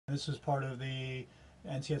This is part of the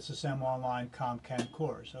NCSSM Online CompChem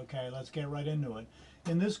course. Okay, let's get right into it.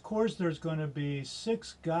 In this course, there's going to be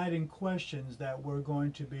 6 guiding questions that we're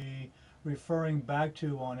going to be referring back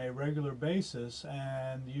to on a regular basis,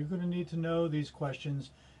 and you're going to need to know these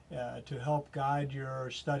questions to help guide your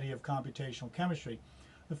study of computational chemistry.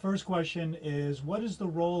 The first question is, what is the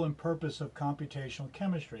role and purpose of computational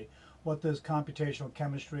chemistry? What does computational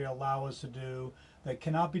chemistry allow us to do that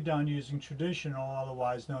cannot be done using traditional,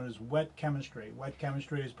 otherwise known as wet chemistry? Wet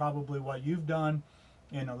chemistry is probably what you've done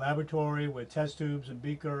in a laboratory with test tubes and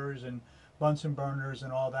beakers and Bunsen burners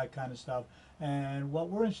and all that kind of stuff. And what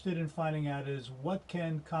we're interested in finding out is, what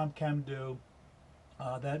can CompChem do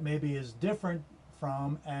that maybe is different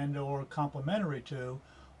from and or complementary to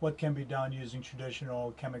what can be done using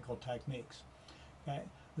traditional chemical techniques. Okay.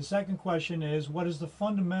 The second question is, what is the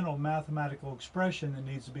fundamental mathematical expression that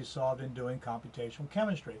needs to be solved in doing computational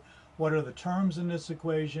chemistry? What are the terms in this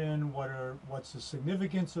equation? What's the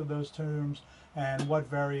significance of those terms? And what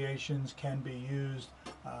variations can be used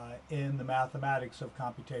in the mathematics of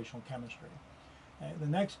computational chemistry? The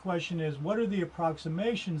next question is, what are the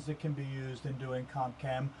approximations that can be used in doing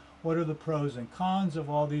CompChem? What are the pros and cons of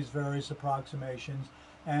all these various approximations?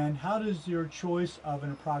 And how does your choice of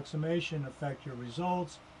an approximation affect your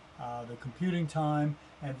results, the computing time,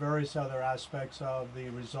 and various other aspects of the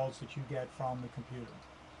results that you get from the computer?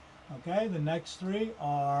 Okay, the next 3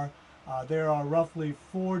 are, there are roughly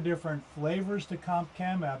 4 different flavors to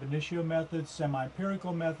CompChem: ab initio methods,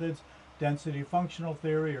 semi-empirical methods, density functional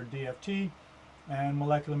theory or DFT, and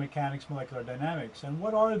molecular mechanics, molecular dynamics. And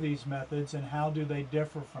what are these methods and how do they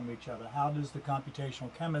differ from each other? How does the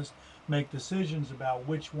computational chemist make decisions about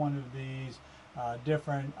which one of these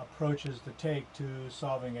different approaches to take to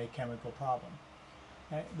solving a chemical problem?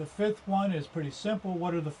 Okay. The 5th one is pretty simple.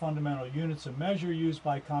 What are the fundamental units of measure used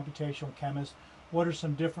by computational chemists? What are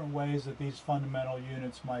some different ways that these fundamental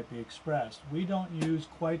units might be expressed? We don't use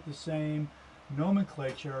quite the same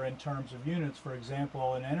nomenclature in terms of units. For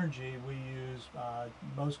example, in energy, we use,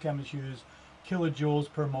 most chemists use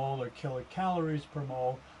kilojoules per mole or kilocalories per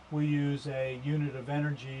mole. We use a unit of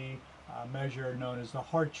energy measure known as the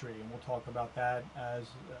Hartree, and we'll talk about that as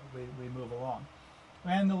we move along.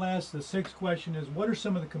 And the 6th question is, what are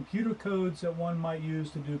some of the computer codes that one might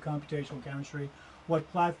use to do computational chemistry? What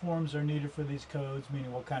platforms are needed for these codes,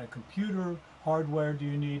 meaning what kind of computer hardware do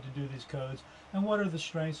you need to do these codes? And what are the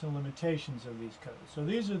strengths and limitations of these codes? So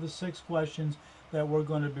these are the 6 questions that we're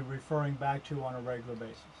going to be referring back to on a regular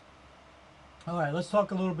basis. All right, let's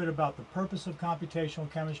talk a little bit about the purpose of computational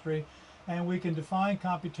chemistry. And we can define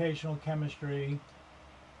computational chemistry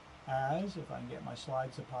as, if I can get my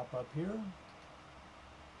slides to pop up here,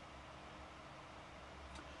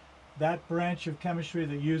 that branch of chemistry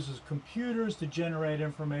that uses computers to generate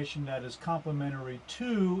information that is complementary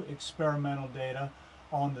to experimental data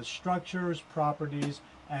on the structures, properties,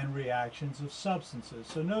 and reactions of substances.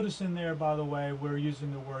 So notice in there, by the way, we're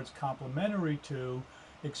using the words complementary to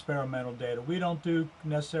experimental data. We don't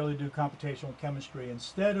necessarily do computational chemistry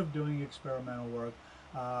instead of doing experimental work.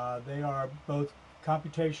 They are both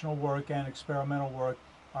computational work and experimental work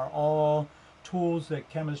are all tools that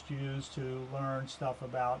chemists use to learn stuff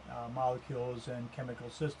about molecules and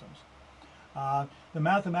chemical systems. The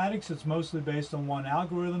mathematics, it's mostly based on one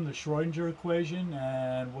algorithm, the Schrodinger equation,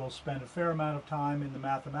 and we'll spend a fair amount of time in the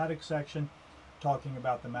mathematics section talking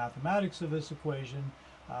about the mathematics of this equation.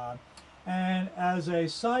 And as a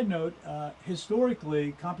side note,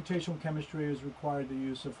 historically, computational chemistry has required the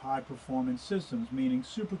use of high-performance systems, meaning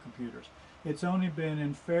supercomputers. It's only been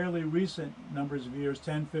in fairly recent numbers of years,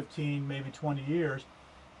 10, 15, maybe 20 years,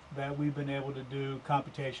 that we've been able to do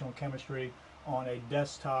computational chemistry on a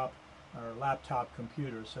desktop or laptop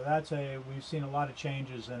computer. So we've seen a lot of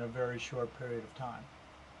changes in a very short period of time.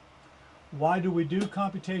 Why do we do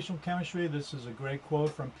computational chemistry? This is a great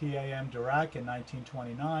quote from P.A.M. Dirac in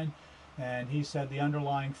 1929. And he said, the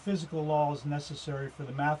underlying physical laws necessary for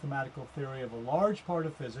the mathematical theory of a large part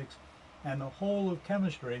of physics and the whole of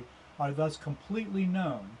chemistry are thus completely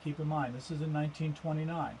known. Keep in mind, this is in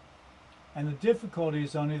 1929. And the difficulty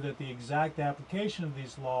is only that the exact application of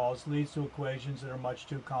these laws leads to equations that are much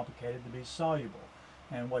too complicated to be soluble.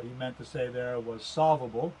 And what he meant to say there was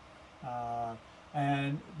solvable.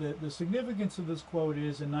 And the significance of this quote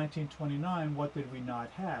is, in 1929, what did we not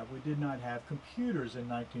have? We did not have computers in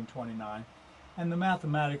 1929. And the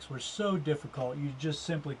mathematics were so difficult, you just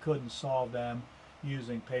simply couldn't solve them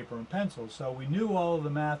using paper and pencil. So we knew all of the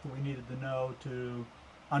math that we needed to know to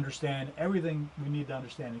understand everything we need to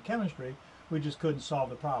understand in chemistry. We just couldn't solve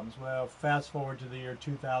the problems. Well, fast forward to the year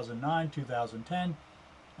 2009, 2010,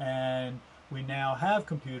 and we now have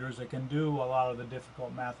computers that can do a lot of the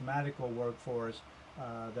difficult mathematical work for us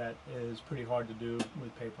that is pretty hard to do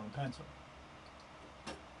with paper and pencil.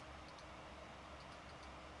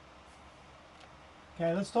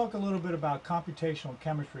 Okay, let's talk a little bit about computational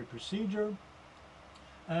chemistry procedure.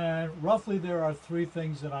 And roughly there are three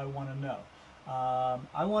things that I want to know.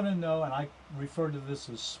 I want to know, and I refer to this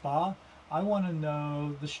as SPA, I want to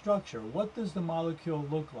know the structure. What does the molecule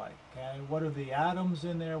look like? Okay, what are the atoms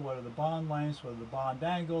in there? What are the bond lengths? What are the bond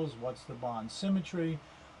angles? What's the bond symmetry?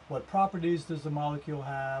 What properties does the molecule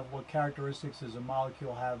have? What characteristics does a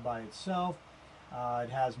molecule have by itself? It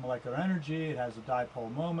has molecular energy, it has a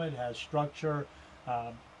dipole moment, it has structure,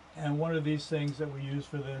 and one of these things that we use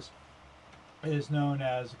for this is known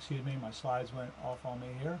as, excuse me, my slides went off on me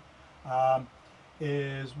here,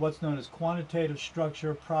 is what's known as quantitative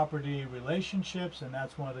structure property relationships, and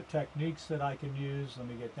that's one of the techniques that I can use. Let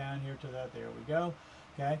me get down here to that. There we go.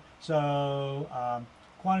 Okay, so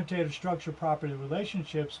quantitative structure property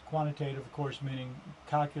relationships, quantitative of course meaning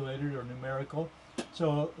calculated or numerical.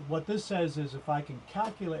 So what this says is if I can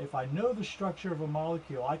calculate, if I know the structure of a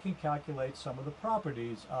molecule, I can calculate some of the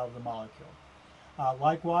properties of the molecule.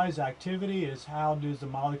 Likewise, activity is how does the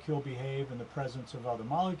molecule behave in the presence of other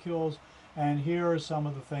molecules. And here are some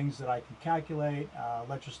of the things that I can calculate: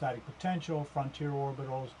 electrostatic potential, frontier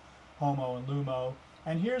orbitals, HOMO and LUMO.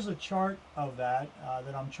 And here's a chart of that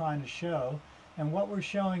that I'm trying to show. And what we're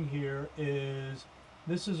showing here is,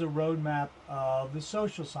 this is a roadmap of the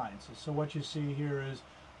social sciences. So what you see here is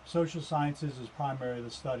social sciences is primarily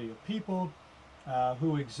the study of people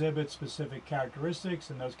who exhibit specific characteristics,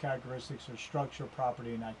 and those characteristics are structure,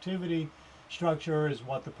 property, and activity. Structure is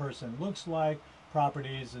what the person looks like.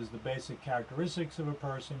 Properties is the basic characteristics of a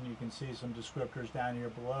person. You can see some descriptors down here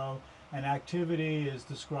below. And activity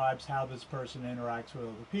describes how this person interacts with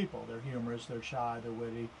other people. They're humorous, they're shy, they're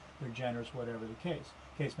witty, they're generous, whatever the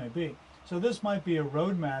case may be. So this might be a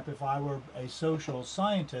roadmap if I were a social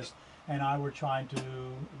scientist and I were trying to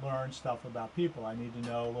learn stuff about people. I need to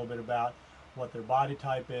know a little bit about what their body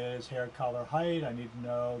type is, hair color, height. I need to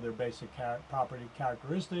know their basic property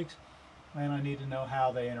characteristics, and I need to know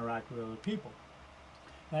how they interact with other people.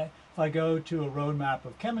 Okay. If I go to a roadmap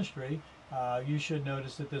of chemistry, you should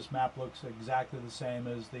notice that this map looks exactly the same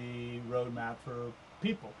as the roadmap for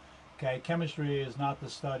people. Okay, chemistry is not the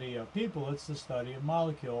study of people, it's the study of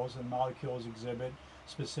molecules, and molecules exhibit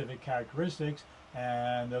specific characteristics,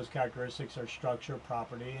 and those characteristics are structure,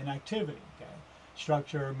 property, and activity. Okay.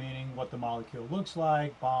 Structure meaning what the molecule looks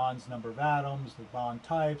like, bonds, number of atoms, the bond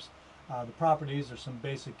types. The properties are some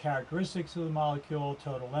basic characteristics of the molecule: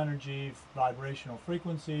 total energy, vibrational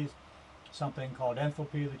frequencies, something called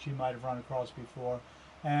enthalpy that you might have run across before.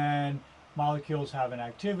 And molecules have an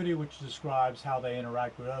activity which describes how they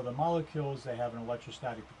interact with other molecules. They have an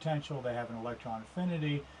electrostatic potential, they have an electron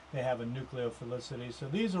affinity, they have a nucleophilicity. So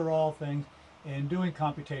these are all things. In doing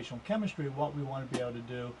computational chemistry, what we want to be able to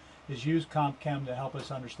do is use CompChem to help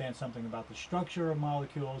us understand something about the structure of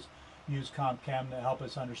molecules, use CompChem to help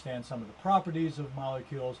us understand some of the properties of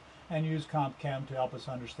molecules, and use CompChem to help us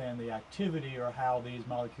understand the activity or how these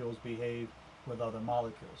molecules behave with other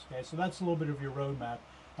molecules. Okay, so that's a little bit of your roadmap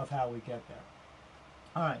of how we get there.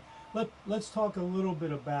 All right, let's talk a little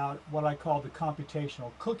bit about what I call the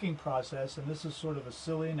computational cooking process, and this is sort of a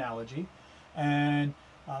silly analogy. And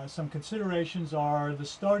some considerations are the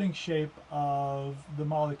starting shape of the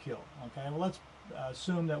molecule. Okay, well, let's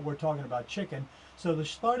assume that we're talking about chicken. So the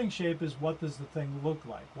starting shape is, what does the thing look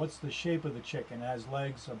like? What's the shape of the chicken? It has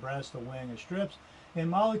legs, a breast, a wing, and strips. In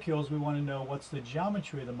molecules, we want to know what's the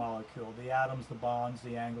geometry of the molecule: the atoms, the bonds,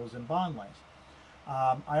 the angles, and bond lengths.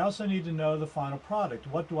 I also need to know the final product.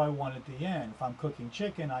 What do I want at the end? If I'm cooking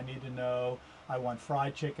chicken, I need to know, I want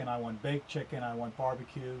fried chicken, I want baked chicken, I want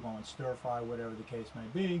barbecue, I want stir fry, whatever the case may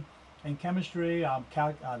be. In chemistry,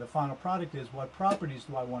 the final product is, what properties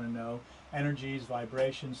do I want to know? Energies,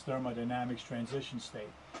 vibrations, thermodynamics, transition state.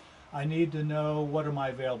 I need to know, what are my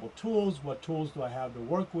available tools? What tools do I have to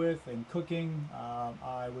work with? In cooking,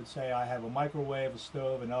 I would say I have a microwave, a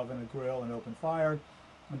stove, an oven, a grill, an open fire.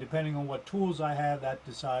 And depending on what tools I have, that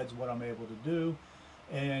decides what I'm able to do.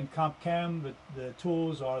 In CompChem, the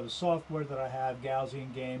tools are the software that I have: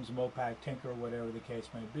 Gaussian games, Mopac, Tinker, whatever the case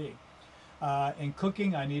may be. In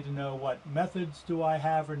cooking, I need to know, what methods do I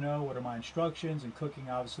have or know? What are my instructions? In cooking,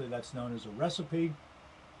 obviously, that's known as a recipe.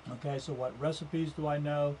 Okay, so what recipes do I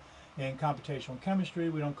know? In computational chemistry,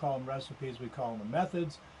 we don't call them recipes, we call them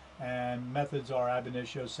methods. And methods are ab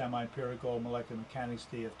initio, semi-empirical, molecular mechanics,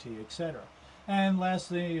 DFT, etc. And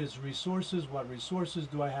lastly is resources. What resources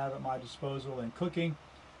do I have at my disposal in cooking?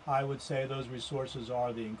 I would say those resources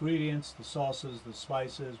are the ingredients, the sauces, the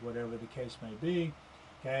spices, whatever the case may be.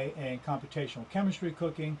 Okay, and computational chemistry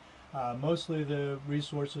cooking, mostly the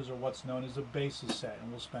resources are what's known as a basis set,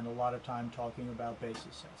 and we'll spend a lot of time talking about basis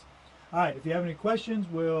sets. All right, if you have any questions,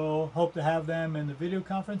 we'll hope to have them in the video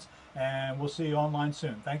conference, and we'll see you online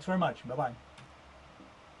soon. Thanks very much. Bye-bye.